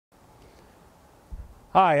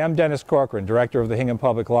Hi, I'm Dennis Corcoran, Director of the Hingham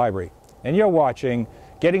Public Library, and you're watching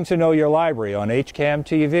Getting to Know Your Library on HCAM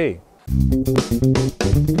TV.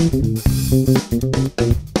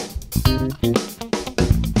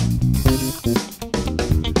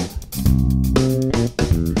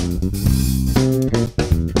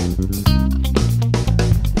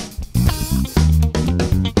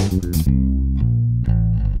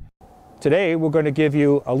 Today we're going to give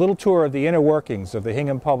you a little tour of the inner workings of the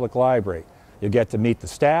Hingham Public Library. You'll get to meet the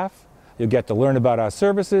staff, you'll get to learn about our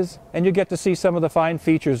services, and you'll get to see some of the fine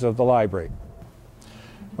features of the library.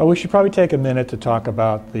 Well, we should probably take a minute to talk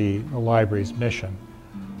about the library's mission.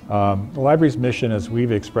 The library's mission, as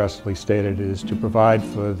we've expressly stated, is to provide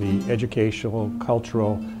for the educational,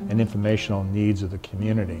 cultural, and informational needs of the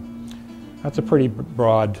community. That's a pretty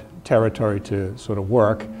broad territory to sort of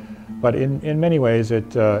work, but in many ways it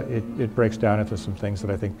breaks down into some things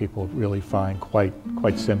that I think people really find quite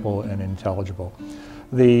simple and intelligible.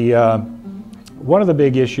 One of the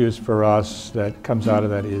big issues for us that comes out of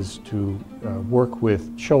that is to work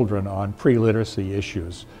with children on pre-literacy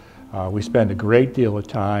issues. We spend a great deal of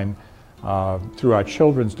time through our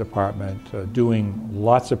children's department doing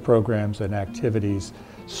lots of programs and activities,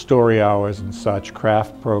 story hours and such,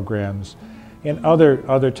 craft programs, and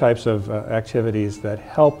other types of activities that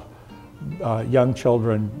help young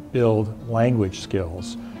children build language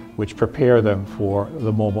skills, which prepare them for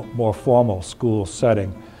the more formal school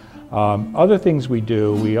setting. Other things we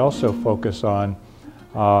do, we also focus on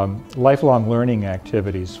lifelong learning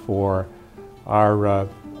activities for our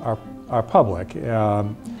public.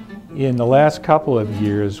 In the last couple of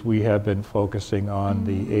years, we have been focusing on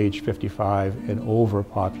the age 55 and over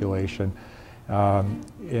population,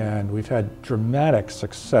 and we've had dramatic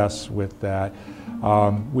success with that.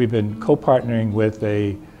 We've been co-partnering with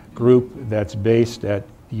a group that's based at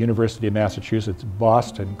the University of Massachusetts,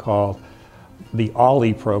 Boston, called the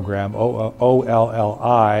OLLI program,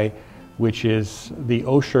 O-L-L-I, which is the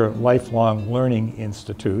Osher Lifelong Learning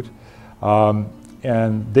Institute.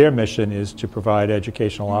 And their mission is to provide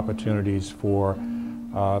educational opportunities for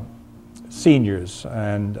seniors.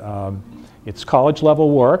 And it's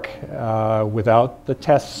college-level work without the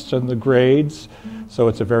tests and the grades, so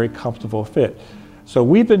it's a very comfortable fit. So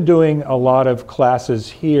we've been doing a lot of classes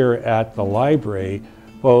here at the library,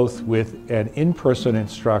 both with an in-person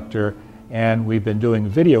instructor, and we've been doing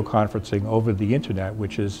video conferencing over the internet,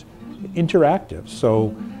 which is interactive.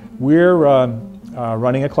 So we're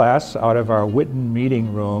running a class out of our Witten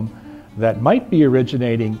meeting room that might be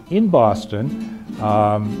originating in Boston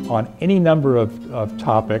on any number of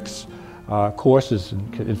topics, courses,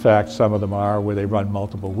 in fact some of them are where they run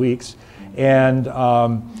multiple weeks. And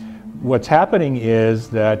what's happening is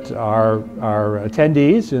that our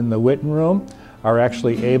attendees in the Witten room are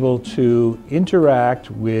actually able to interact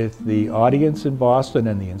with the audience in Boston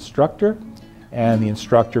and the instructor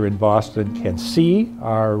in Boston can see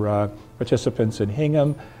our participants in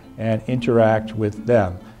Hingham and interact with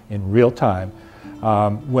them in real time.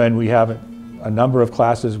 When we have a number of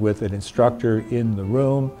classes with an instructor in the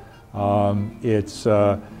room,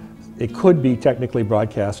 it could be technically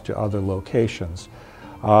broadcast to other locations.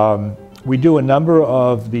 We do a number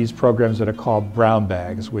of these programs that are called brown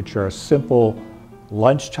bags, which are simple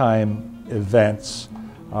lunchtime events,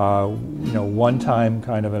 one-time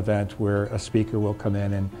kind of event where a speaker will come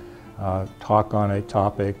in and talk on a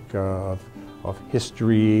topic of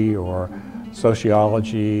history or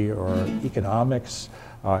sociology or economics.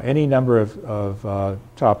 Any number of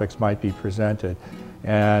topics might be presented.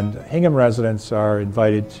 And Hingham residents are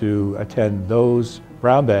invited to attend those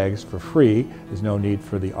brown bags for free. There's no need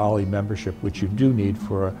for the OLLI membership, which you do need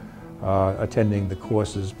for attending the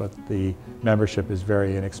courses, but the membership is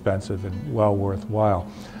very inexpensive and well worthwhile.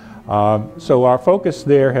 So our focus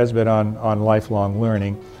there has been on lifelong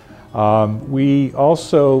learning. We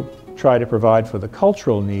also try to provide for the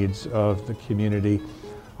cultural needs of the community.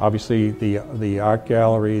 Obviously the art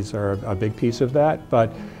galleries are a big piece of that,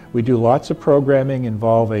 but we do lots of programming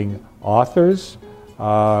involving authors.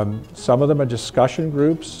 Some of them are discussion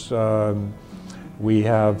groups. We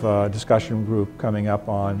have a discussion group coming up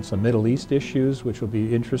on some Middle East issues, which will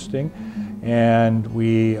be interesting. And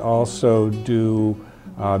we also do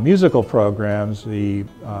musical programs.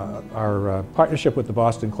 Our partnership with the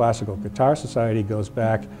Boston Classical Guitar Society goes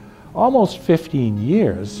back almost 15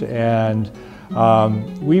 years. And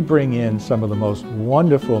we bring in some of the most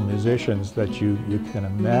wonderful musicians that you can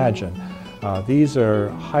imagine. These are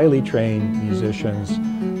highly trained musicians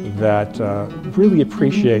that really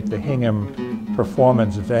appreciate the Hingham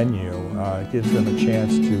performance venue. It gives them a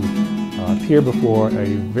chance to appear before a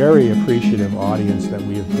very appreciative audience that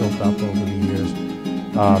we have built up over the years.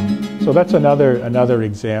 So that's another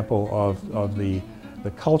example of the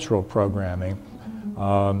cultural programming.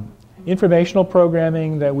 Informational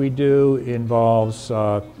programming that we do involves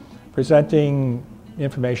presenting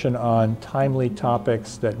information on timely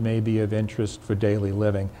topics that may be of interest for daily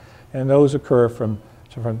living, and those occur from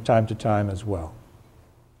time to time as well.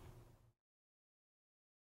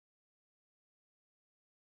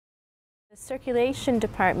 The circulation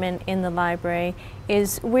department in the library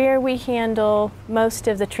is where we handle most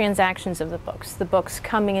of the transactions of the books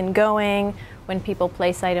coming and going. When people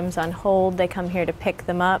place items on hold, they come here to pick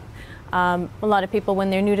them up. A lot of people, when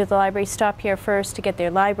they're new to the library, stop here first to get their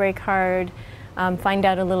library card, find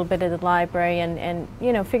out a little bit of the library, and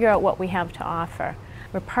you know, figure out what we have to offer.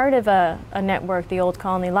 We're part of a network, the Old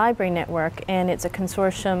Colony Library Network, and it's a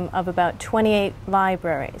consortium of about 28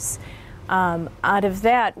 libraries. Out of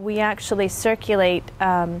that, we actually circulate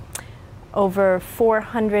over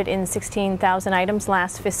 416,000 items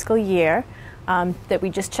last fiscal year that we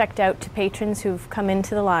just checked out to patrons who've come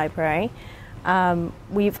into the library.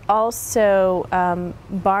 We've also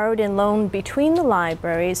borrowed and loaned between the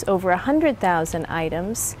libraries over 100,000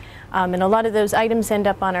 items, and a lot of those items end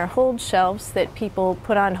up on our hold shelves that people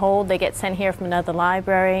put on hold. They get sent here from another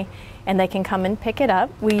library, and they can come and pick it up.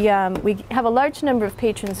 We have a large number of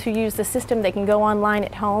patrons who use the system. They can go online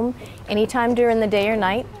at home anytime during the day or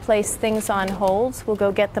night, place things on holds. We'll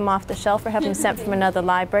go get them off the shelf or have them sent from another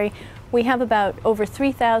library. We have about over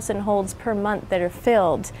 3,000 holds per month that are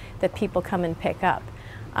filled that people come and pick up.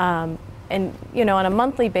 And you know, on a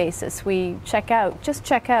monthly basis, we check out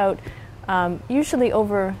usually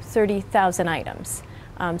over 30,000 items.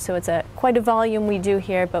 So it's quite a volume we do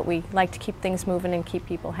here, but we like to keep things moving and keep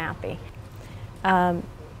people happy.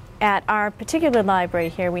 At our particular library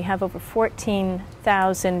here, we have over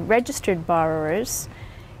 14,000 registered borrowers,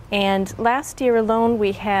 and last year alone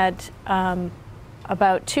we had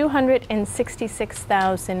about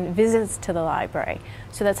 266,000 visits to the library.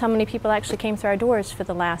 So that's how many people actually came through our doors for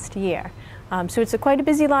the last year. So it's quite a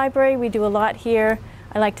busy library. We do a lot here.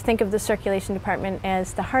 I like to think of the circulation department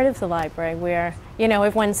as the heart of the library, where, you know,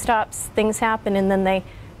 everyone stops, things happen, and then they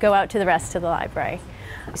go out to the rest of the library.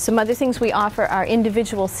 Some other things we offer are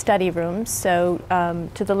individual study rooms. So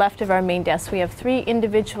to the left of our main desk, we have 3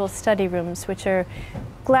 individual study rooms, which are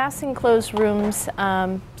glass enclosed rooms,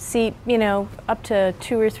 seat, you know, up to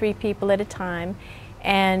 2 or 3 people at a time.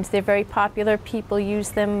 And they're very popular. People use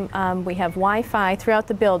them. We have Wi-Fi throughout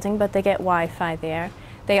the building, but they get Wi-Fi there.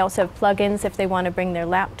 They also have plug-ins if they want to bring their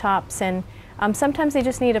laptops, and sometimes they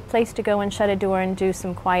just need a place to go and shut a door and do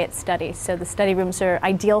some quiet study. So the study rooms are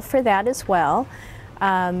ideal for that as well.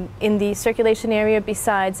 In the circulation area,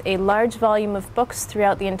 besides a large volume of books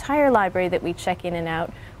throughout the entire library that we check in and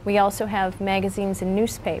out, we also have magazines and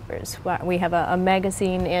newspapers. We have a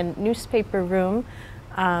magazine and newspaper room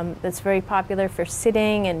that's very popular for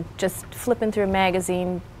sitting and just flipping through a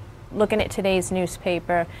magazine, looking at today's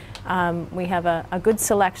newspaper. We have a good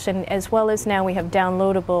selection, as well as now we have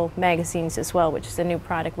downloadable magazines as well, which is a new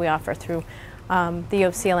product we offer through the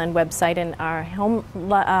OCLN website and our home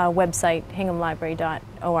website,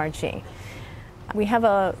 hinghamlibrary.org. We have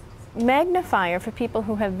a magnifier for people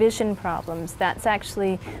who have vision problems. That's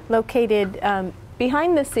actually located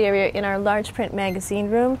behind this area in our large print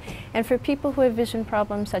magazine room, and for people who have vision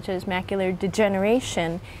problems such as macular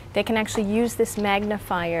degeneration, they can actually use this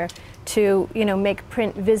magnifier to, you know, make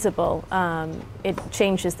print visible. It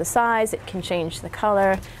changes the size, it can change the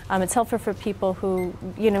color. It's helpful for people who,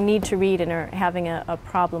 you know, need to read and are having a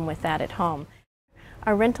problem with that at home.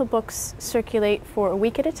 Our rental books circulate for a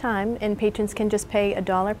week at a time, and patrons can just pay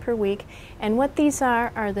 $1 per week. And what these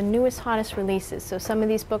are the newest, hottest releases. So some of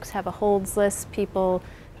these books have a holds list. People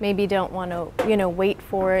maybe don't want to, you know, wait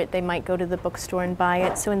for it. They might go to the bookstore and buy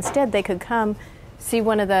it. So instead, they could come, see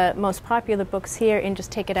one of the most popular books here, and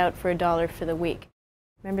just take it out for $1 for the week.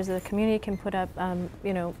 Members of the community can put up,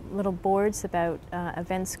 you know, little boards about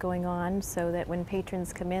events going on, so that when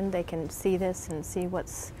patrons come in, they can see this and see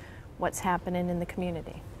what's happening in the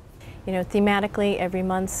community. You know, thematically, every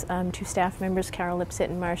month, 2 staff members, Carol Lipsett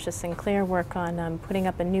and Marcia Sinclair, work on putting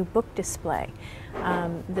up a new book display.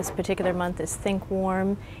 This particular month is Think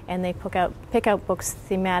Warm, and they pick out books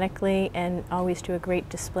thematically and always do a great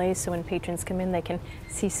display, so when patrons come in, they can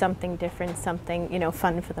see something different, something, you know,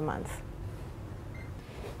 fun for the month.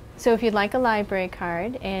 So if you'd like a library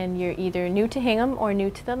card and you're either new to Hingham or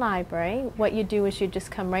new to the library, what you do is you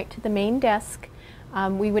just come right to the main desk.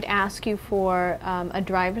 We would ask you for a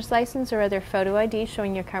driver's license or other photo ID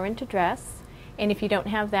showing your current address. And if you don't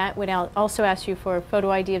have that, we'd also ask you for a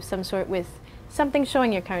photo ID of some sort with something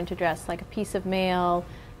showing your current address, like a piece of mail,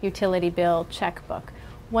 utility bill, checkbook.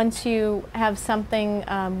 Once you have something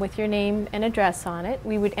with your name and address on it,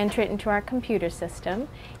 we would enter it into our computer system.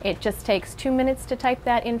 It just takes 2 minutes to type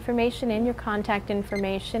that information in, your contact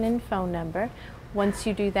information and phone number. Once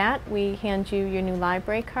you do that, we hand you your new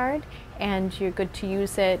library card, and you're good to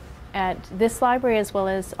use it at this library as well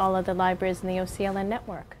as all other libraries in the OCLN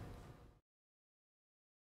network.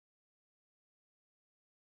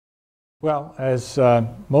 Well, as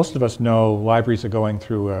most of us know, libraries are going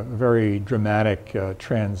through a very dramatic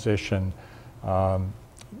transition. The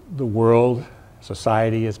world,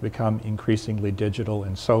 society has become increasingly digital,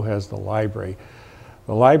 and so has the library.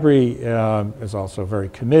 The library is also very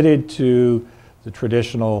committed to the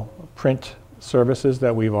traditional print services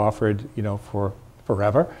that we've offered, for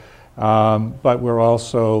forever. But we're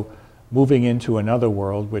also moving into another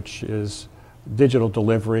world, which is digital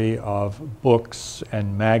delivery of books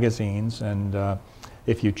and magazines. And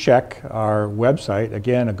if you check our website,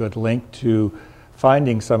 again, a good link to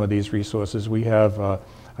finding some of these resources, we have a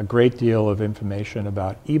great deal of information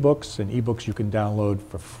about ebooks, and ebooks you can download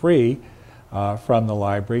for free from the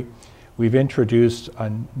library. We've introduced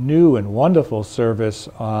a new and wonderful service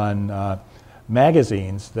on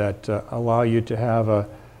magazines that allow you to have a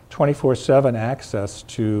 24/7 access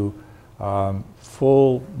to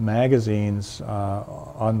full magazines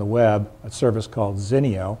on the web, a service called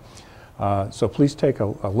Zinio. So please take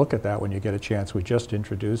a look at that when you get a chance. We just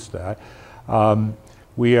introduced that.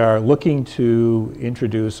 We are looking to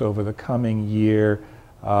introduce over the coming year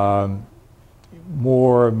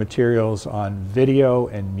more materials on video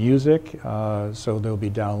and music, so there'll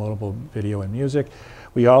be downloadable video and music.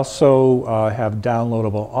 We also have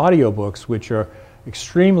downloadable audiobooks, which are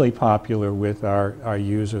extremely popular with our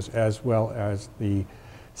users, as well as the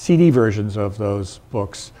CD versions of those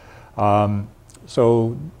books.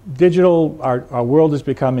 So digital, our world has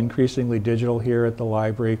become increasingly digital here at the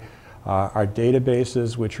library. Our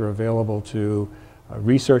databases, which are available to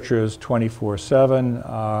researchers 24/7,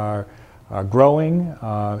 are growing.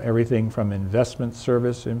 Everything from investment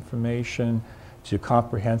service information to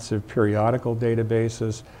comprehensive periodical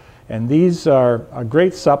databases. And these are a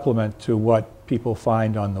great supplement to what people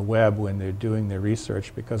find on the web when they're doing their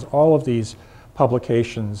research, because all of these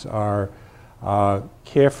publications are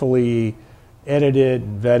carefully edited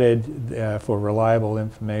and vetted for reliable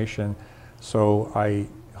information. So I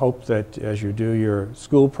hope that as you do your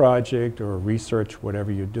school project or research, whatever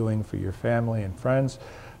you're doing for your family and friends,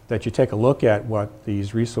 that you take a look at what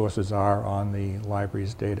these resources are on the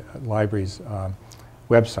library's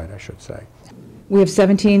website, I should say. We have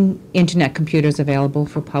 17 internet computers available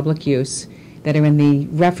for public use that are in the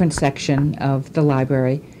reference section of the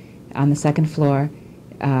library on the second floor.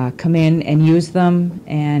 Come in and use them,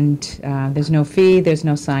 and there's no fee, there's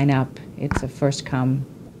no sign up. It's a first-come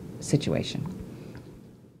situation.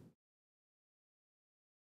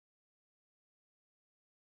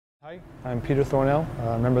 Hi, I'm Peter Thornell,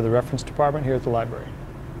 a member of the reference department here at the library.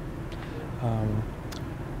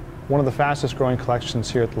 One of the fastest growing collections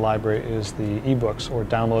here at the library is the ebooks, or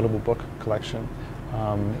downloadable book collection.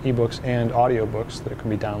 Ebooks and audiobooks that can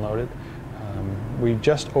be downloaded. We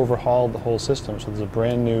just overhauled the whole system, so there's a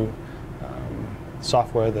brand new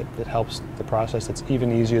software that helps the process. It's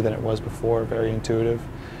even easier than it was before, very intuitive.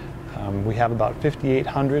 We have about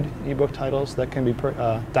 5,800 ebook titles that can be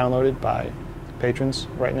downloaded by patrons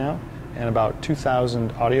right now, and about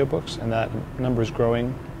 2,000 audiobooks, and that number is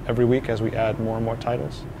growing every week as we add more and more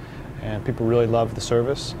titles. And people really love the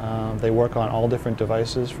service. They work on all different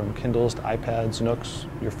devices, from Kindles to iPads, Nooks,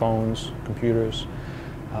 your phones, computers,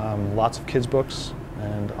 lots of kids' books,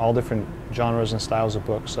 and all different genres and styles of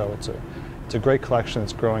books. So it's a great collection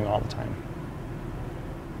that's growing all the time.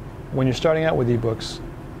 When you're starting out with ebooks,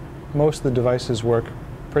 most of the devices work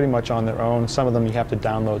pretty much on their own. Some of them you have to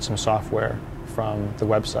download some software from the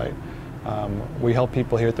website. We help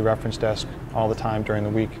people here at the reference desk all the time during the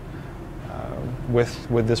week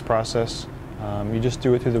with this process. You just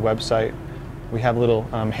do it through the website. We have little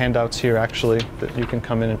handouts here actually that you can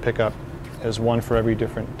come in and pick up. There's one for every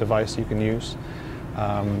different device you can use.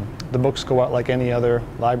 The books go out like any other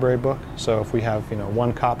library book, so if we have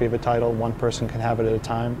one copy of a title, one person can have it at a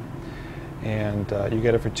time, and you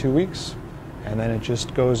get it for 2 weeks, and then it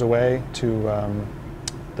just goes away to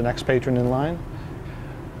the next patron in line.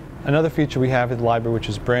 Another feature we have at the library, which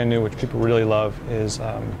is brand new, which people really love, is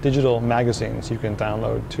digital magazines you can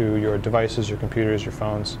download to your devices, your computers, your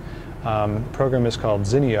phones. The program is called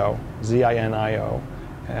Zinio, Z-I-N-I-O,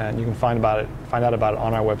 and you can find out about it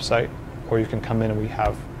on our website, or you can come in and we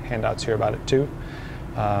have handouts here about it too.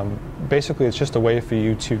 Basically, it's just a way for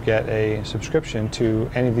you to get a subscription to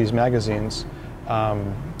any of these magazines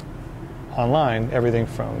online, everything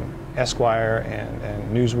from Esquire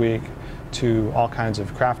and Newsweek to all kinds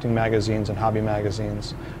of crafting magazines and hobby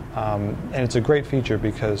magazines. And it's a great feature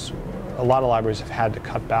because a lot of libraries have had to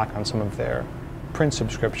cut back on some of their print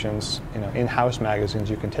subscriptions, in-house magazines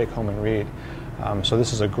you can take home and read. So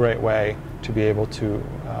this is a great way to be able to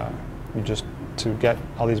to get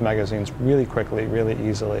all these magazines really quickly, really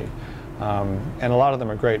easily. And a lot of them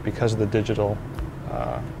are great because of the digital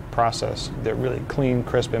process. They're really clean,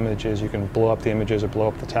 crisp images. You can blow up the images or blow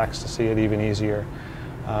up the text to see it even easier.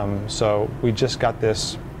 So we just got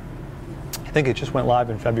this, I think it just went live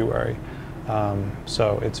in February.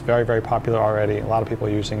 So it's very, very popular already. A lot of people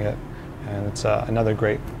are using it, and it's another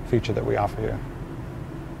great feature that we offer here.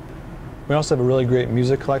 We also have a really great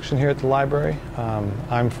music collection here at the library.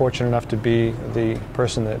 I'm fortunate enough to be the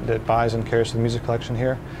person that buys and carries the music collection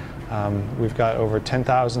here. We've got over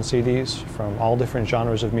 10,000 CDs from all different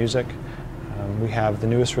genres of music. We have the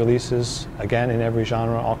newest releases, again, in every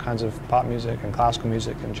genre, all kinds of pop music and classical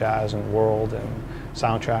music and jazz and world and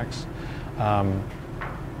soundtracks.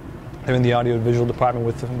 They're in the audio-visual department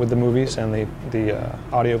with the movies and the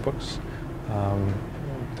audiobooks.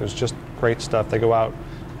 There's just great stuff. They go out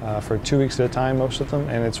for 2 weeks at a time, most of them,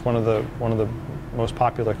 and it's one of the most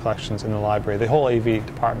popular collections in the library. The whole AV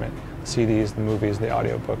department, the CDs, the movies, the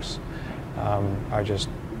audiobooks, are just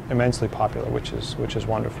immensely popular, which is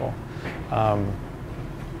wonderful.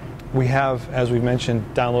 We have, as we've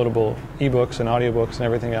mentioned, downloadable ebooks and audiobooks and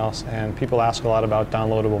everything else, and people ask a lot about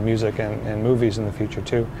downloadable music and movies in the future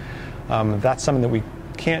too. That's something that we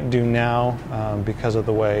can't do now because of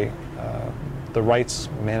the way the rights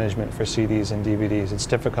management for CDs and DVDs. It's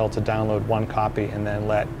difficult to download one copy and then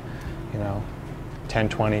let 10,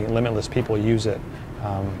 20 limitless people use it.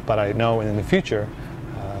 But I know in the future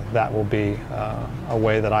that will be a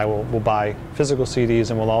way that I will buy physical CDs,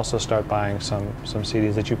 and we'll also start buying some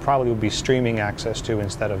CDs that you probably will be streaming access to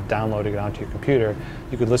instead of downloading it onto your computer.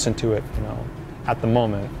 You could listen to it, at the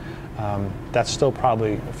moment. That's still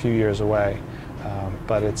probably a few years away,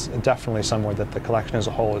 but it's definitely somewhere that the collection as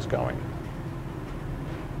a whole is going.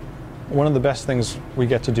 One of the best things we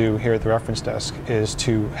get to do here at the reference desk is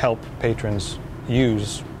to help patrons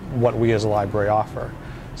use what we as a library offer.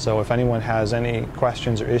 So if anyone has any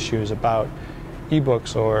questions or issues about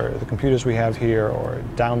ebooks or the computers we have here, or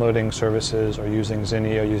downloading services, or using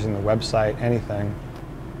Zinnia, using the website, anything,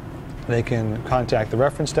 they can contact the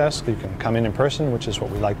reference desk. You can come in person, which is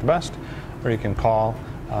what we like the best, or you can call,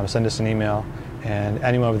 send us an email, and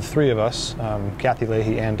any one of the three of us, Kathy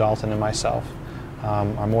Leahy, Ann Dalton, and myself,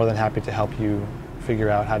 are more than happy to help you figure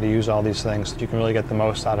out how to use all these things so that you can really get the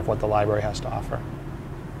most out of what the library has to offer.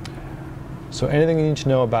 So anything you need to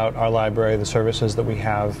know about our library, the services that we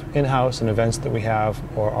have in-house and events that we have,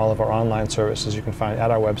 or all of our online services, you can find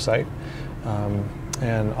at our website.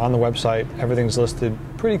 And on the website, everything's listed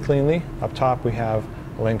pretty cleanly. Up top we have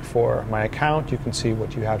a link for my account. You can see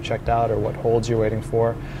what you have checked out or what holds you're waiting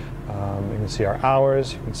for. You can see our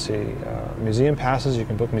hours, you can see museum passes. You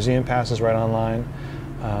can book museum passes right online.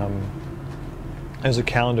 There's a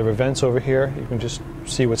calendar of events over here. You can just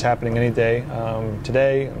see what's happening any day,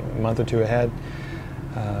 today, a month or two ahead.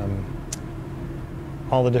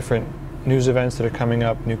 All the different news events that are coming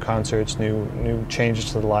up, new concerts, new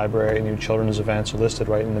changes to the library, new children's events are listed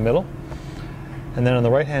right in the middle. And then on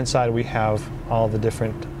the right-hand side, we have all the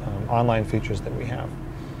different online features that we have.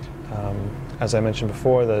 As I mentioned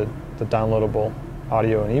before, the downloadable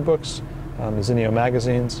audio and ebooks, the Zinnia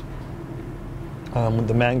magazines,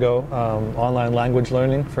 the Mango online language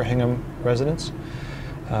learning for Hingham residents.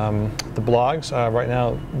 The blogs, right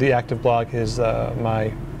now the active blog is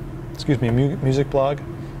my music blog.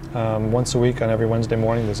 Once a week on every Wednesday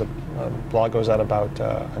morning there's a blog goes out about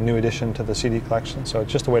a new addition to the CD collection, so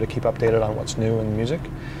it's just a way to keep updated on what's new in music.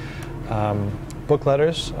 Book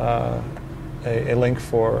letters, a link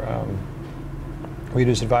for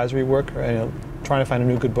readers advisory work, trying to find a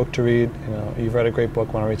new good book to read. You've read a great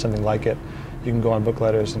book, want to read something like it, you can go on book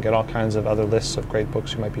letters and get all kinds of other lists of great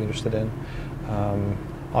books you might be interested in.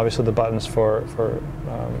 Obviously the buttons for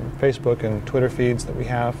Facebook and Twitter feeds that we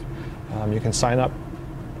have. You can sign up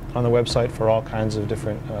on the website for all kinds of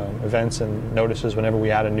different events and notices whenever we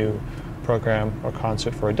add a new program or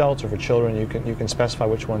concert for adults or for children. You can specify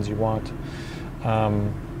which ones you want.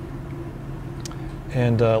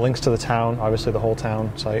 And links to the town, obviously the whole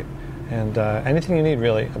town site, and anything you need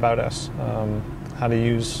really about us. How to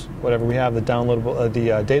use whatever we have, the downloadable, the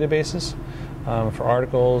databases for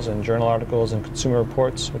articles and journal articles and consumer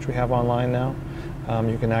reports, which we have online now.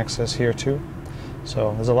 You can access here too.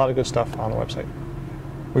 So there's a lot of good stuff on the website.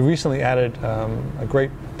 We recently added a great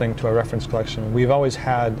thing to our reference collection. We've always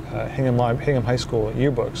had Hingham High School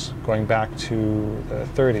yearbooks going back to the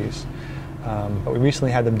 30s, but we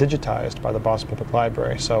recently had them digitized by the Boston Public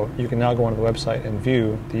Library, so you can now go onto the website and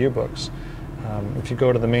view the yearbooks. If you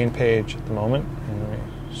go to the main page at the moment, and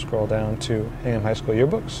we scroll down to Hingham High School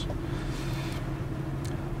yearbooks,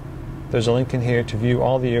 there's a link in here to view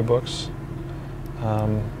all the yearbooks.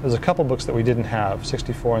 There's a couple books that we didn't have,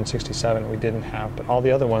 64 and 67 we didn't have, but all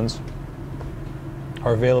the other ones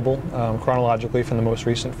are available chronologically from the most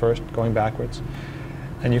recent first, going backwards.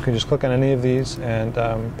 And you can just click on any of these and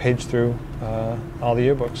page through all the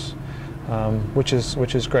yearbooks, which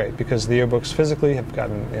is great, because the yearbooks physically have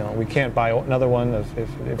gotten, we can't buy another one. If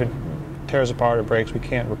it tears apart or breaks, we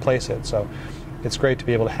can't replace it. So it's great to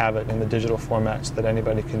be able to have it in the digital format so that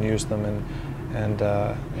anybody can use them and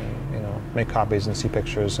make copies and see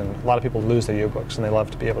pictures. And a lot of people lose their yearbooks, and they love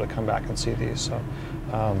to be able to come back and see these. So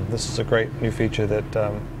this is a great new feature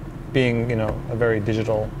that, being a very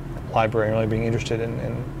digital library and really being interested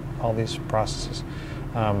in all these processes,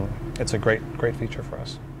 it's a great feature for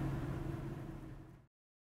us.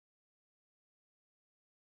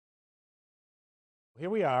 Here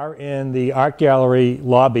we are in the art gallery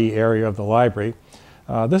lobby area of the library.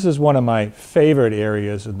 This is one of my favorite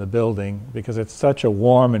areas in the building because it's such a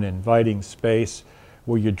warm and inviting space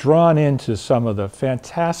where you're drawn into some of the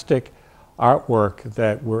fantastic artwork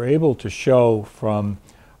that we're able to show from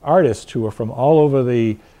artists who are from all over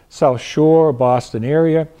the South Shore, Boston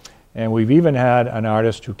area, and we've even had an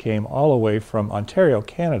artist who came all the way from Ontario,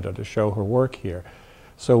 Canada to show her work here.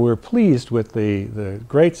 So we're pleased with the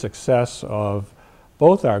great success of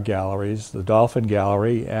both our galleries, the Dolphin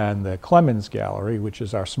Gallery and the Clemens Gallery, which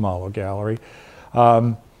is our smaller gallery.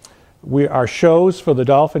 Our shows for the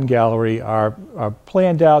Dolphin Gallery are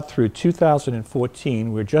planned out through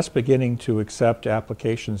 2014. We're just beginning to accept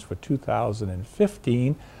applications for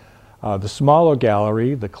 2015. The smaller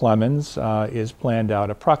gallery, the Clemens, is planned out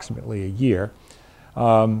approximately a year.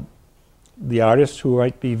 The artists who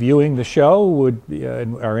might be viewing the show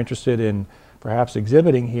are interested in perhaps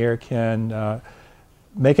exhibiting here can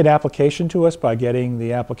make an application to us by getting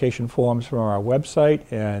the application forms from our website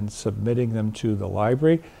and submitting them to the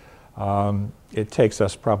library. It takes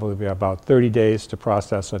us probably about 30 days to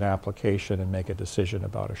process an application and make a decision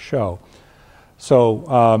about a show.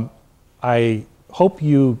 So I hope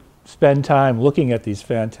you spend time looking at these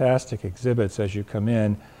fantastic exhibits as you come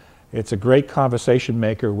in. It's a great conversation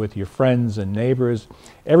maker with your friends and neighbors.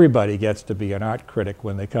 Everybody gets to be an art critic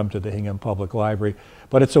when they come to the Hingham Public Library,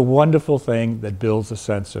 but it's a wonderful thing that builds a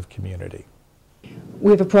sense of community.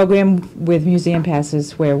 We have a program with Museum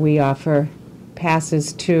Passes where we offer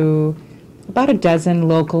passes to about a dozen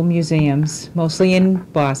local museums, mostly in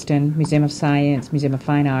Boston: Museum of Science, Museum of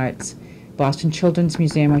Fine Arts, Boston Children's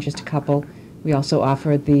Museum are just a couple. We also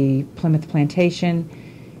offer the Plymouth Plantation.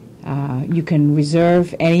 You can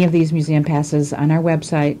reserve any of these museum passes on our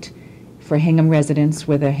website for Hingham residents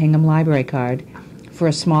with a Hingham library card for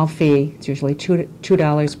a small fee. It's usually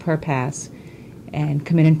 $2 per pass. And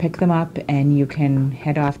come in and pick them up, and you can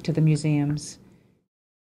head off to the museums.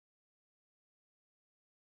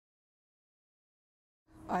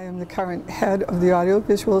 I am the current head of the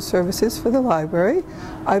audiovisual services for the library.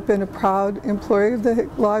 I've been a proud employee of the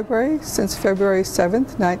library since February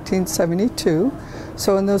 7th, 1972.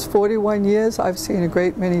 So in those 41 years, I've seen a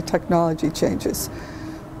great many technology changes.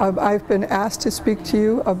 I've been asked to speak to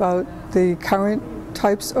you about the current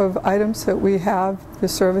types of items that we have, the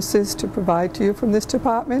services to provide to you from this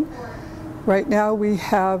department. Right now we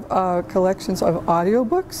have collections of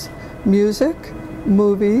audiobooks, music,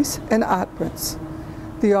 movies, and art prints.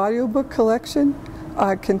 The audiobook collection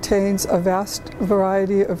contains a vast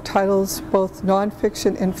variety of titles, both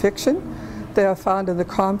nonfiction and fiction. They are found in the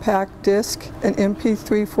compact disc and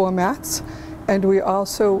MP3 formats, and we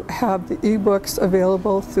also have the ebooks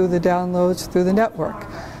available through the downloads through the network.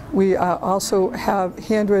 We also have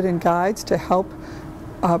handwritten guides to help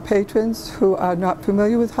patrons who are not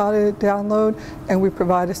familiar with how to download, and we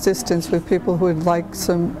provide assistance with people who would like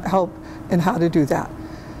some help in how to do that.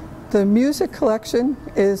 The music collection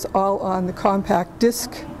is all on the compact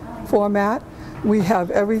disc format. We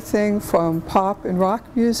have everything from pop and rock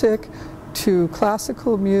music to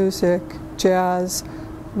classical music, jazz,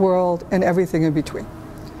 world, and everything in between.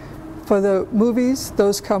 For the movies,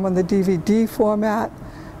 those come on the DVD format.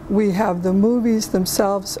 We have the movies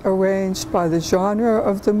themselves arranged by the genre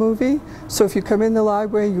of the movie. So if you come in the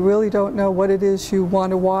library, you really don't know what it is you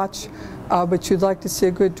want to watch, but you'd like to see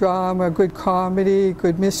a good drama, a good comedy,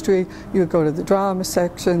 good mystery, you would go to the drama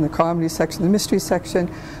section, the comedy section, the mystery section.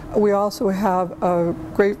 We also have a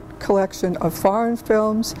great collection of foreign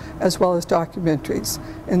films as well as documentaries.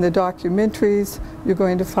 In the documentaries, you're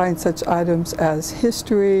going to find such items as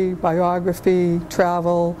history, biography,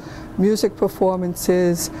 travel, music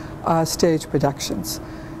performances, stage productions.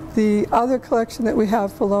 The other collection that we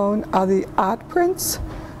have for loan are the art prints.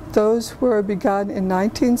 Those were begun in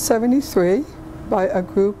 1973 by a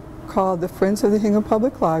group called the Friends of the Hingham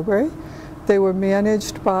Public Library. They were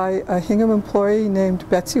managed by a Hingham employee named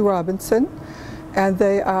Betsy Robinson, and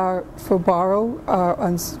they are for borrow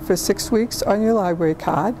for 6 weeks on your library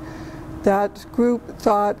card. That group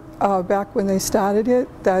thought back when they started it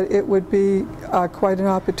that it would be quite an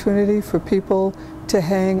opportunity for people to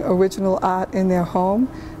hang original art in their home,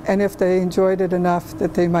 and if they enjoyed it enough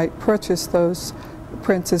that they might purchase those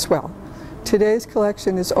prints as well. Today's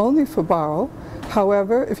collection is only for borrow.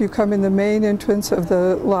 However, if you come in the main entrance of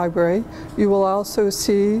the library, you will also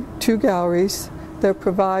see 2 galleries that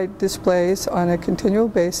provide displays on a continual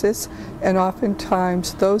basis, and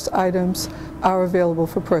oftentimes those items are available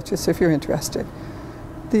for purchase if you're interested.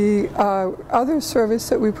 The other service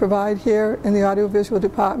that we provide here in the audiovisual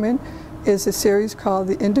department is a series called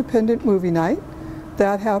the Independent Movie Night.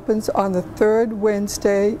 That happens on the 3rd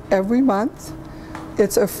Wednesday every month.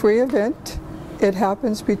 It's a free event. It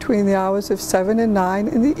happens between the hours of 7 and 9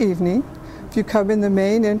 in the evening. If you come in the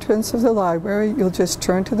main entrance of the library, you'll just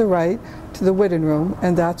turn to the right to the Whitten Room,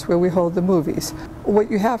 and that's where we hold the movies. What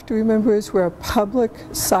you have to remember is we're a public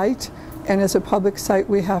site, and as a public site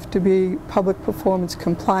we have to be public performance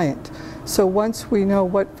compliant. So once we know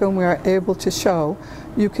what film we are able to show,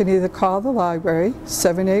 you can either call the library,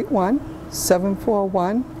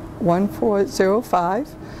 781-741-1405.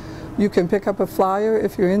 You can pick up a flyer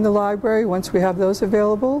if you're in the library once we have those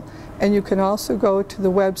available, and you can also go to the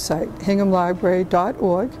website,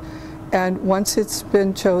 hinghamlibrary.org, and once it's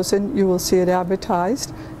been chosen, you will see it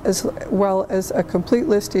advertised, as well as a complete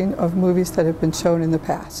listing of movies that have been shown in the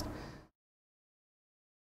past.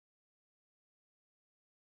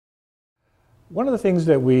 One of the things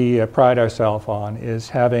that we pride ourselves on is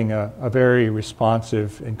having a very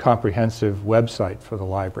responsive and comprehensive website for the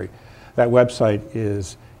library. That website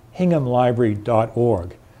is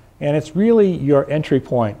hinghamlibrary.org, and it's really your entry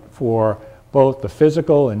point for both the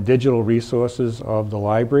physical and digital resources of the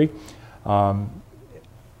library, from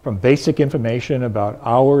basic information about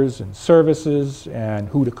hours and services and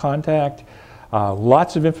who to contact,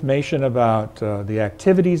 lots of information about the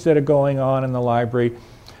activities that are going on in the library.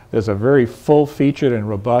 There's a very full-featured and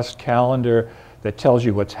robust calendar that tells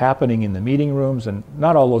you what's happening in the meeting rooms, and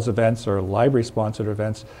not all those events are library-sponsored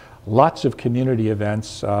events. Lots of community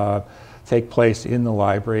events take place in the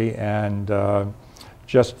library, and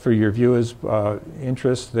just for your viewers'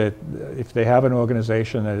 interest, that if they have an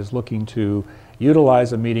organization that is looking to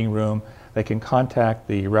utilize a meeting room, they can contact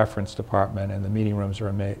the reference department, and the meeting rooms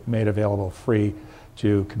are made available free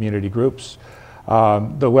to community groups.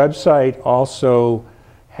 The website also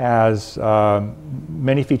has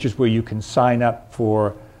many features where you can sign up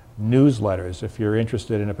for newsletters if you're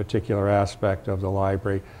interested in a particular aspect of the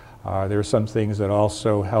library. There are some things that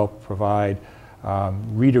also help provide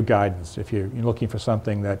reader guidance if you're looking for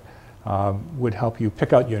something that would help you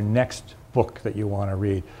pick out your next book that you want to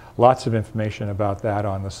read. Lots of information about that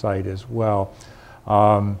on the site as well.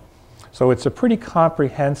 So it's a pretty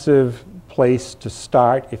comprehensive place to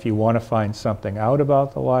start if you want to find something out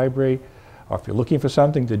about the library, or if you're looking for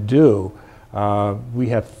something to do. We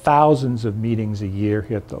have thousands of meetings a year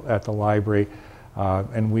here at the library.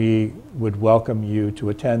 And we would welcome you to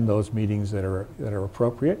attend those meetings that are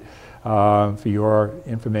appropriate for your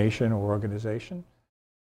information or organization.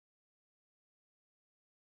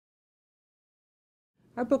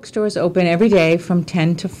 Our bookstore is open every day from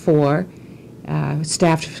 10 to 4,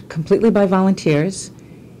 staffed completely by volunteers,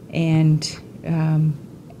 and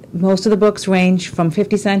most of the books range from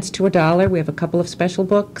 50 cents to $1. We have a couple of special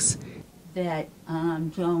books. That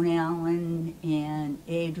Joan Allen and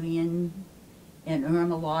Adrian and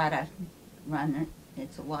Irma Lotta run it.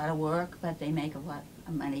 It's a lot of work, but they make a lot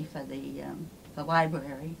of money for the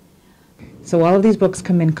library. So all of these books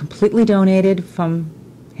come in completely donated from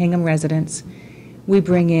Hingham residents. We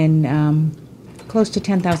bring in close to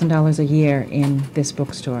 $10,000 a year in this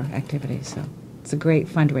bookstore activity, so it's a great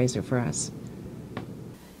fundraiser for us.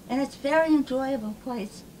 And it's a very enjoyable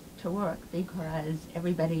place to work because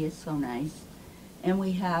everybody is so nice. And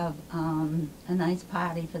we have a nice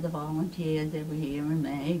party for the volunteers every year in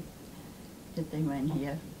May that they run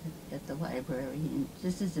here at the library. And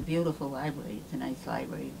this is a beautiful library. It's a nice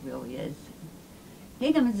library, it really is.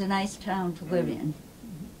 Hingham is a nice town to live in.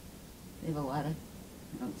 They have a lot of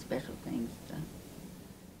special things to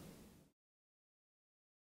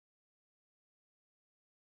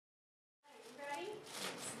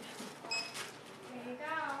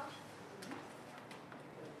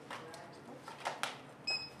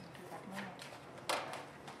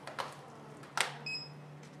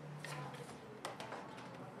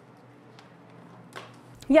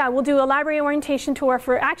Yeah, we'll do a library orientation tour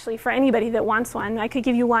for anybody that wants one. I could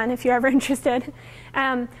give you one if you're ever interested.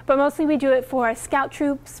 But mostly we do it for scout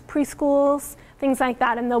troops, preschools, things like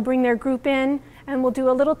that, and they'll bring their group in and we'll do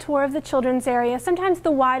a little tour of the children's area. Sometimes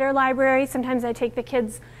the wider library, sometimes I take the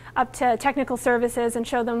kids up to technical services and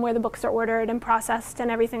show them where the books are ordered and processed and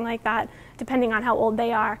everything like that, depending on how old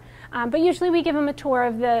they are. But usually we give them a tour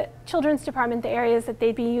of the children's department, the areas that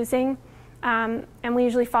they'd be using. And we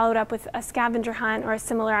usually follow it up with a scavenger hunt or a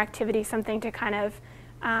similar activity, something to kind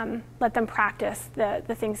of let them practice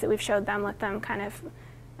the things that we've showed them, let them kind of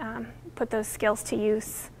put those skills to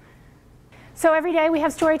use. So every day we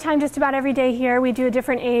have story time just about every day here. We do a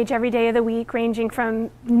different age every day of the week, ranging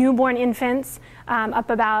from newborn infants up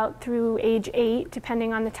about through age 8,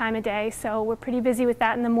 depending on the time of day. So we're pretty busy with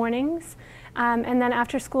that in the mornings. And then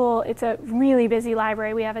after school, it's a really busy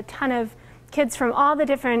library. We have a ton of kids from all the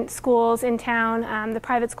different schools in town, the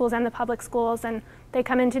private schools and the public schools, and they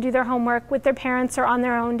come in to do their homework with their parents or on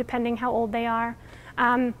their own, depending how old they are.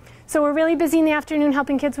 So we're really busy in the afternoon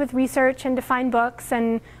helping kids with research and to find books,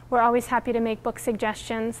 and we're always happy to make book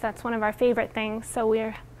suggestions. That's one of our favorite things, so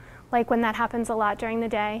we're like when that happens a lot during the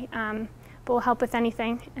day, but we'll help with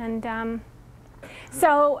anything. And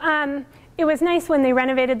it was nice when they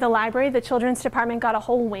renovated the library. The children's department got a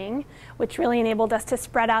whole wing, which really enabled us to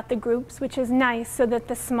spread out the groups, which is nice so that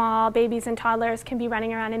the small babies and toddlers can be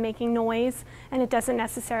running around and making noise, and it doesn't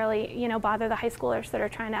necessarily, you know, bother the high schoolers that are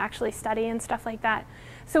trying to actually study and stuff like that.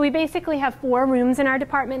 So we basically have 4 rooms in our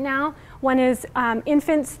department now. One is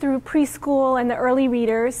infants through preschool and the early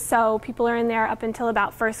readers, so people are in there up until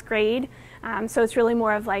about 1st grade. So it's really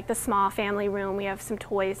more of like the small family room. We have some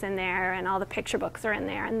toys in there, and all the picture books are in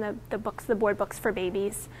there, and the board books for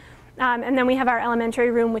babies. And then we have our elementary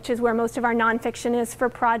room, which is where most of our nonfiction is for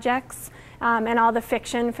projects, and all the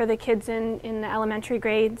fiction for the kids in the elementary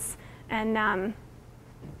grades.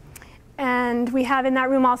 And we have in that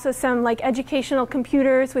room also some like educational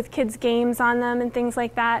computers with kids' games on them and things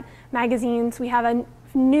like that, magazines. We have a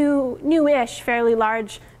new-ish, fairly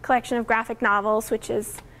large collection of graphic novels, which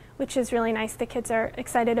is really nice. The kids are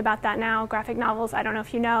excited about that now. Graphic novels, I don't know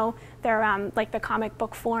if you know, they're like the comic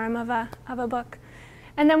book form of a book.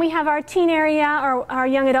 And then we have our teen area, or our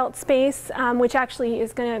young adult space, which actually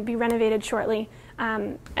is going to be renovated shortly.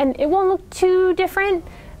 And it won't look too different.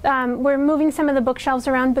 We're moving some of the bookshelves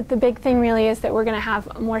around, but the big thing really is that we're going to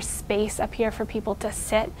have more space up here for people to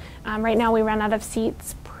sit. Right now we run out of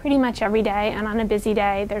seats pretty much every day, and on a busy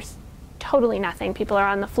day there's totally nothing. People are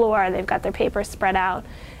on the floor, they've got their papers spread out.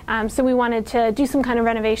 So we wanted to do some kind of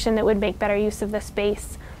renovation that would make better use of the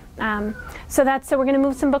space. So we're going to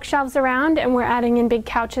move some bookshelves around, and we're adding in big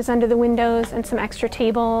couches under the windows and some extra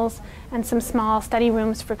tables and some small study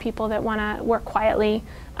rooms for people that want to work quietly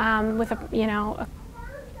with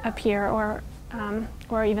up here,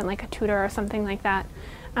 or even like a tutor or something like that.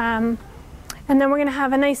 And then we're going to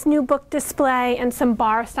have a nice new book display and some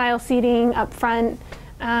bar-style seating up front.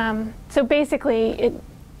 So basically,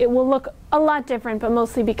 it will look a lot different, but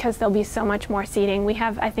mostly because there'll be so much more seating. We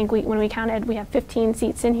have, I think when we counted, we have 15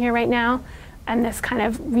 seats in here right now, and this kind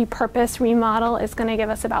of repurpose, remodel is going to give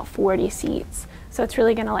us about 40 seats. So it's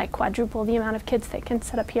really going to like quadruple the amount of kids that can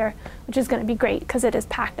sit up here, which is going to be great because it is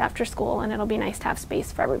packed after school, and it'll be nice to have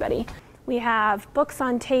space for everybody. We have books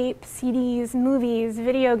on tape, CDs, movies,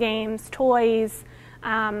 video games, toys,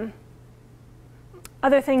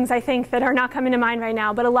 other things I think that are not coming to mind right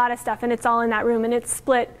now, but a lot of stuff, and it's all in that room, and it's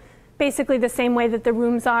split basically the same way that the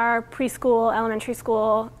rooms are: preschool, elementary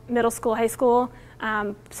school, middle school, high school.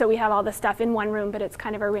 So we have all the stuff in one room, but it's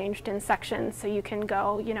kind of arranged in sections, so you can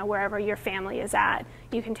go, wherever your family is at,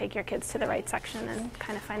 you can take your kids to the right section and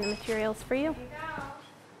kind of find the materials for you.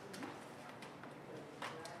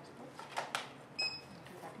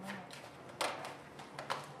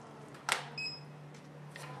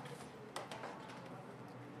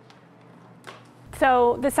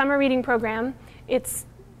 So the summer reading program,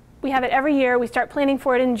 we have it every year. We start planning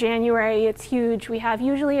for it in January. It's huge. We have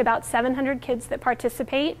usually about 700 kids that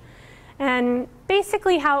participate. And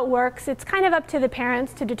basically how it works, it's kind of up to the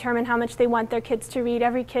parents to determine how much they want their kids to read.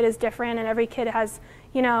 Every kid is different, and every kid has,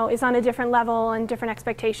 is on a different level and different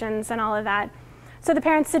expectations and all of that. So the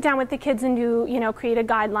parents sit down with the kids and create a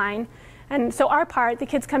guideline. And so our part, the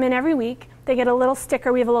kids come in every week. They get a little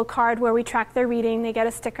sticker. We have a little card where we track their reading. They get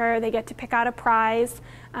a sticker. They get to pick out a prize.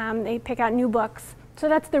 They pick out new books. So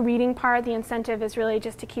that's the reading part. The incentive is really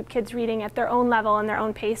just to keep kids reading at their own level and their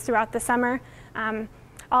own pace throughout the summer.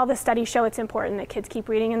 all the studies show it's important that kids keep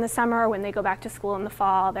reading in the summer. When they go back to school in the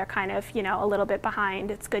fall, they're kind of, you know, a little bit behind.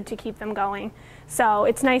 It's good to keep them going. So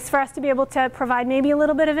it's nice for us to be able to provide maybe a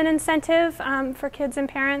little bit of an incentive for kids and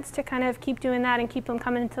parents to kind of keep doing that and keep them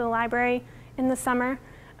coming to the library in the summer.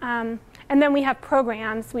 And then we have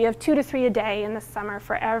programs. We have 2 to 3 a day in the summer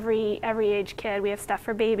for every age kid. We have stuff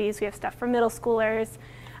for babies. We have stuff for middle schoolers.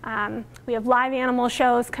 We have live animal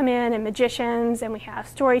shows come in and magicians, and we have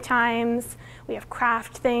story times. We have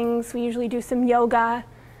craft things. We usually do some yoga.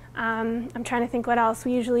 I'm trying to think what else.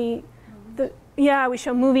 We usually, we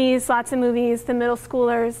show movies, lots of movies. The middle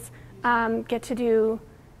schoolers get to do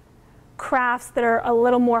crafts that are a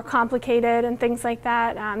little more complicated and things like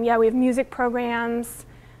that. We have music programs.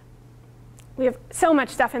 We have so much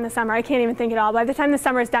stuff in the summer, I can't even think it all. By the time the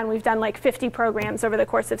summer is done, we've done like 50 programs over the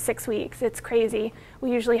course of 6 weeks. It's crazy.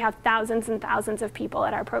 We usually have thousands and thousands of people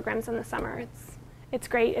at our programs in the summer. It's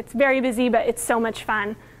great. It's very busy, but it's so much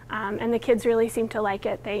fun. And the kids really seem to like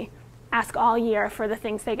it. They ask all year for the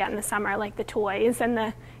things they get in the summer, like the toys and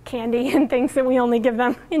the candy and things that we only give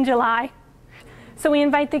them in July. So we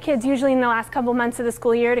invite the kids usually in the last couple months of the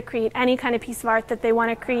school year to create any kind of piece of art that they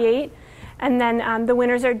want to create. And then the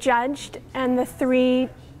winners are judged, and the 3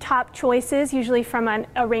 top choices, usually from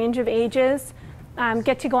a range of ages,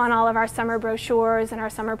 get to go on all of our summer brochures and our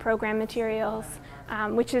summer program materials,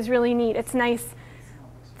 which is really neat. It's nice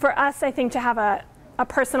for us, I think, to have a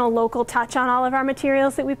personal local touch on all of our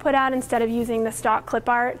materials that we put out instead of using the stock clip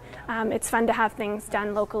art. It's fun to have things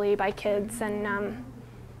done locally by kids,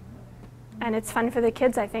 and it's fun for the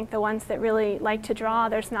kids, I think, the ones that really like to draw.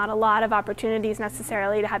 There's not a lot of opportunities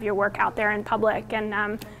necessarily to have your work out there in public, and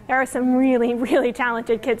there are some really, really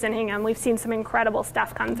talented kids in Hingham. We've seen some incredible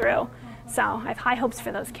stuff come through, so I have high hopes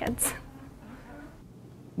for those kids.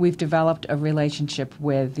 We've developed a relationship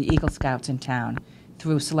with the Eagle Scouts in town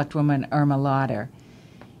through Selectwoman Irma Lauder,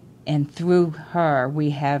 and through her we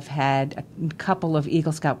have had a couple of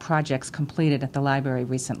Eagle Scout projects completed at the library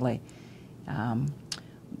recently.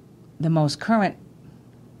 The most current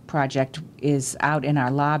project is out in our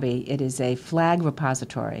lobby. It is a flag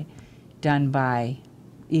repository done by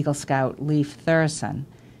Eagle Scout Leif Thurston,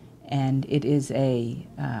 and it is a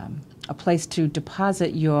place to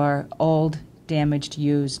deposit your old, damaged,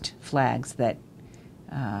 used flags that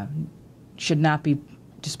should not be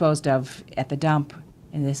disposed of at the dump,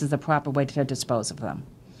 and this is the proper way to dispose of them.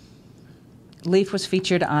 Leif was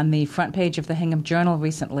featured on the front page of the Hingham Journal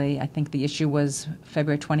recently. I think the issue was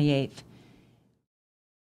February 28th.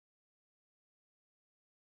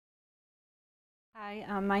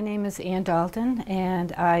 Hi, my name is Ann Dalton,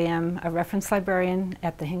 and I am a reference librarian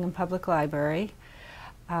at the Hingham Public Library.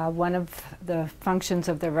 One of the functions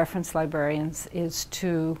of the reference librarians is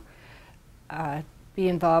to be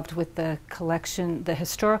involved with the collection, the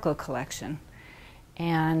historical collection.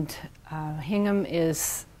 And Hingham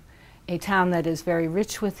is a town that is very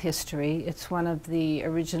rich with history. It's one of the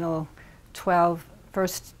original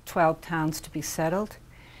first 12 towns to be settled.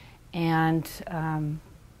 And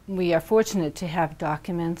we are fortunate to have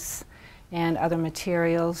documents and other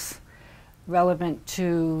materials relevant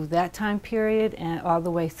to that time period and all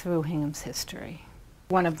the way through Hingham's history.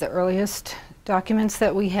 One of the earliest documents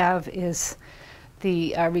that we have is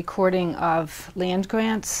the recording of land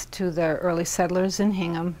grants to the early settlers in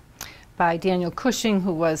Hingham by Daniel Cushing,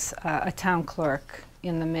 who was a town clerk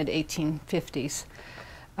in the mid-1850s.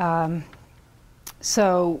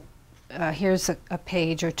 Here's a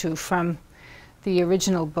page or two from the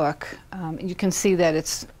original book. You can see that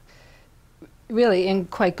it's really in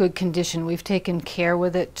quite good condition. We've taken care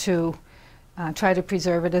with it to try to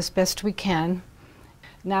preserve it as best we can.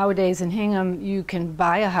 Nowadays in Hingham, you can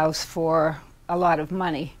buy a house for a lot of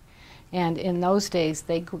money, and in those days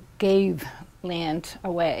they gave land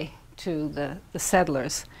away to the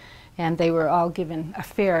settlers, and they were all given a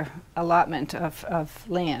fair allotment of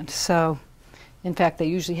land. So in fact they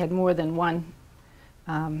usually had more than one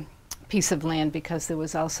piece of land, because there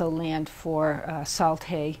was also land for salt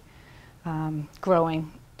hay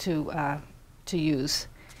growing to use.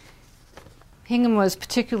 Hingham was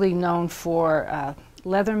particularly known for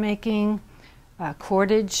leather making,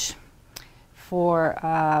 cordage, for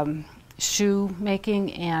shoe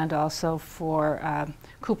making, and also for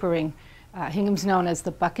coopering. Hingham's known as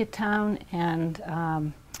the bucket town, and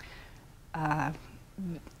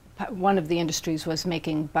one of the industries was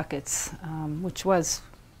making buckets, which was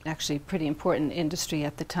actually a pretty important industry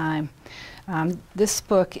at the time. This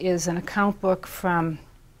book is an account book from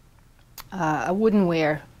a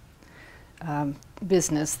woodenware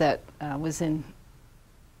business that was in,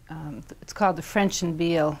 it's called the French and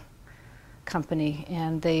Beale Company,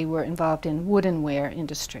 and they were involved in woodenware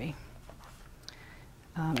industry.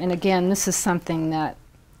 And again, this is something that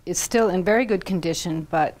is still in very good condition,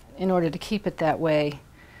 but in order to keep it that way,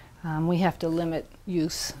 we have to limit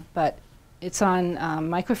use. But it's on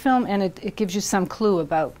microfilm, and it gives you some clue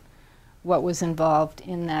about what was involved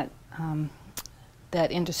in that,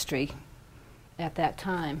 that industry at that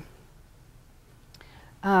time.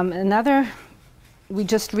 We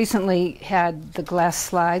just recently had the glass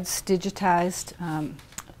slides digitized,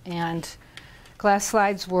 and glass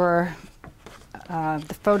slides were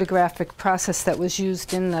the photographic process that was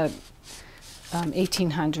used in the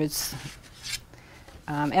 1800s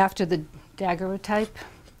after the daguerreotype.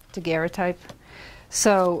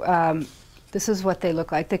 So this is what they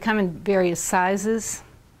look like. They come in various sizes,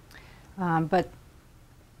 but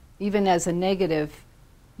even as a negative,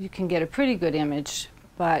 you can get a pretty good image.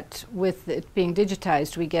 But with it being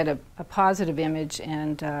digitized, we get a positive image,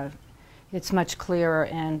 and it's much clearer,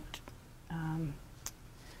 and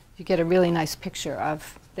you get a really nice picture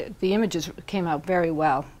of the images. Came out very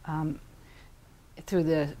well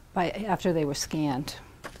after they were scanned.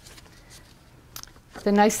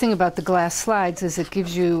 The nice thing about the glass slides is it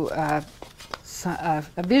gives you a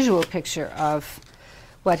visual picture of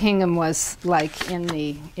what Hingham was like in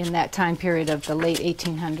that time period of the late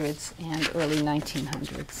 1800s and early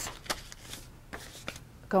 1900s.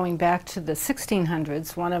 Going back to the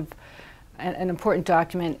 1600s, an important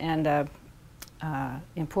document and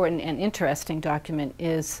important and interesting document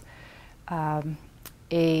is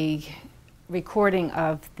a recording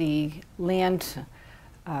of the land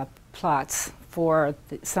plots for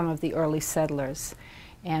some of the early settlers.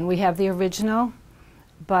 And we have the original,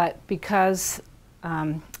 but because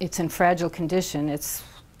it's in fragile condition, it's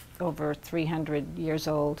over 300 years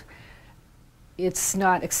old, it's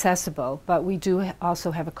not accessible, but we do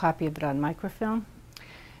also have a copy of it on microfilm.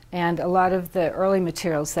 And a lot of the early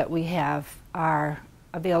materials that we have are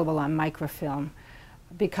available on microfilm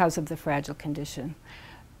because of the fragile condition.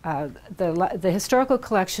 The historical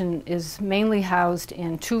collection is mainly housed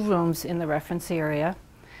in 2 rooms in the reference area.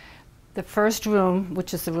 The first room,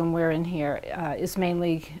 which is the room we're in here, is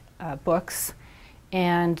mainly books,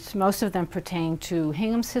 and most of them pertain to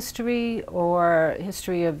Hingham's history or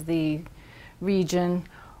history of the region,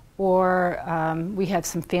 or we have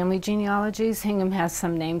some family genealogies. Hingham has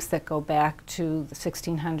some names that go back to the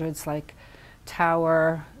 1600s, like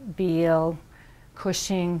Tower, Beale,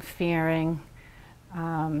 Cushing, Fearing,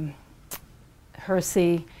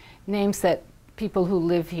 Hersey, names that people who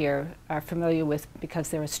live here are familiar with because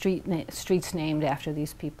there are streets named after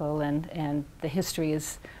these people, and the history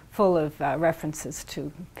is full of references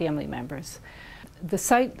to family members. The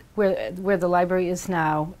site where the library is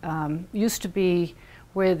now used to be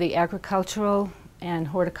where the agricultural and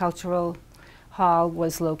horticultural hall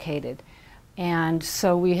was located. And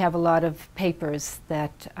so we have a lot of papers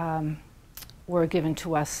that were given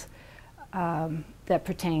to us that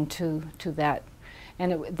pertain to that.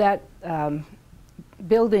 And that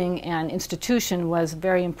building and institution was a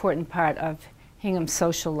very important part of Hingham's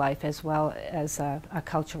social life as well as a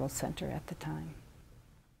cultural center at the time.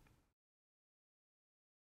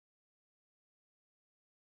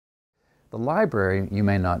 The library, you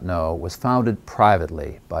may not know, was founded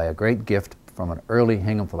privately by a great gift from an early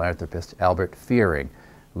Hingham philanthropist, Albert Fearing,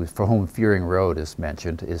 for whom Fearing Road is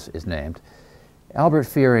mentioned, is named. Albert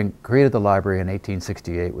Fearing created the library in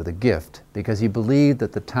 1868 with a gift because he believed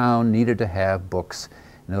that the town needed to have books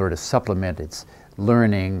in order to supplement its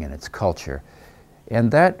learning and its culture. And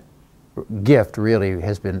that gift really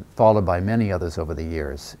has been followed by many others over the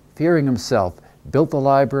years. Fearing himself built the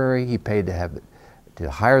library. He paid to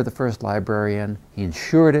hire the first librarian. He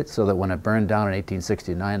insured it so that when it burned down in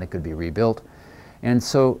 1869 it could be rebuilt. And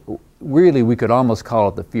so really we could almost call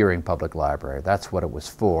it the Fearing Public Library. That's what it was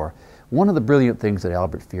for. One of the brilliant things that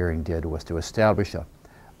Albert Fearing did was to establish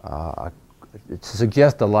to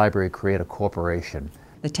suggest the library create a corporation.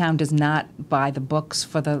 The town does not buy the books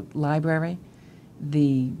for the library.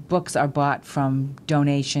 The books are bought from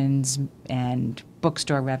donations and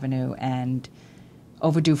bookstore revenue and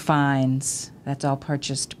overdue fines. That's all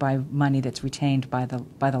purchased by money that's retained by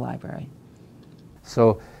the library.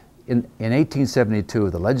 So in 1872,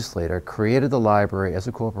 the legislature created the library as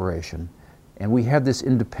a corporation, and we have this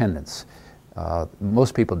independence.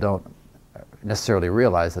 Most people don't necessarily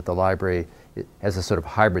realize that the library has a sort of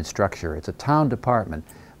hybrid structure. It's a town department,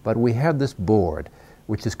 but we have this board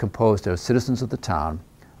which is composed of citizens of the town,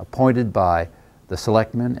 appointed by the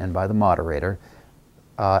selectmen and by the moderator,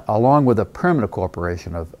 along with a permanent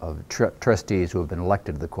corporation of trustees who have been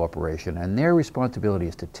elected to the corporation. And their responsibility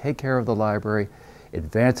is to take care of the library,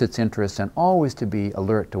 advance its interests, and always to be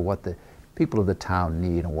alert to what the people of the town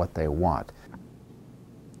need and what they want.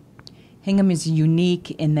 Hingham is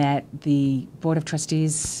unique in that the Board of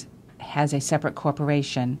Trustees has a separate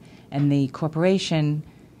corporation, and the corporation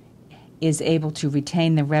is able to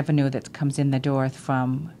retain the revenue that comes in the door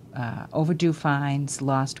from overdue fines,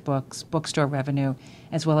 lost books, bookstore revenue,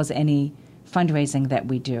 as well as any fundraising that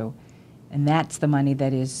we do. And that's the money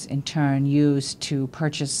that is in turn used to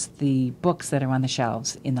purchase the books that are on the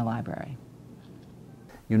shelves in the library.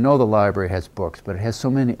 You know the library has books, but it has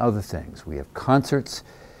so many other things. We have concerts,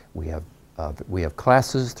 we have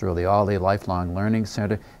classes through the All Day Lifelong Learning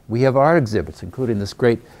Center. We have art exhibits, including this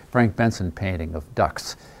great Frank Benson painting of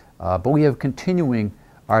ducks. But we have continuing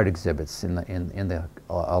art exhibits in the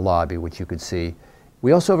lobby, which you could see.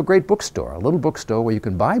 We also have a great bookstore, a little bookstore where you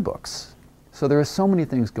can buy books. So there are so many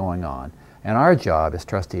things going on. And our job as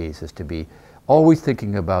trustees is to be always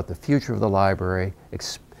thinking about the future of the library,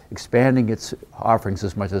 expanding its offerings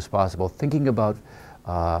as much as possible, thinking about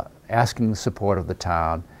asking the support of the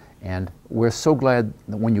town. And we're so glad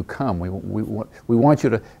that when you come, we want you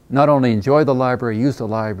to not only enjoy the library, use the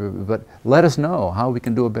library, but let us know how we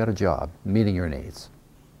can do a better job meeting your needs.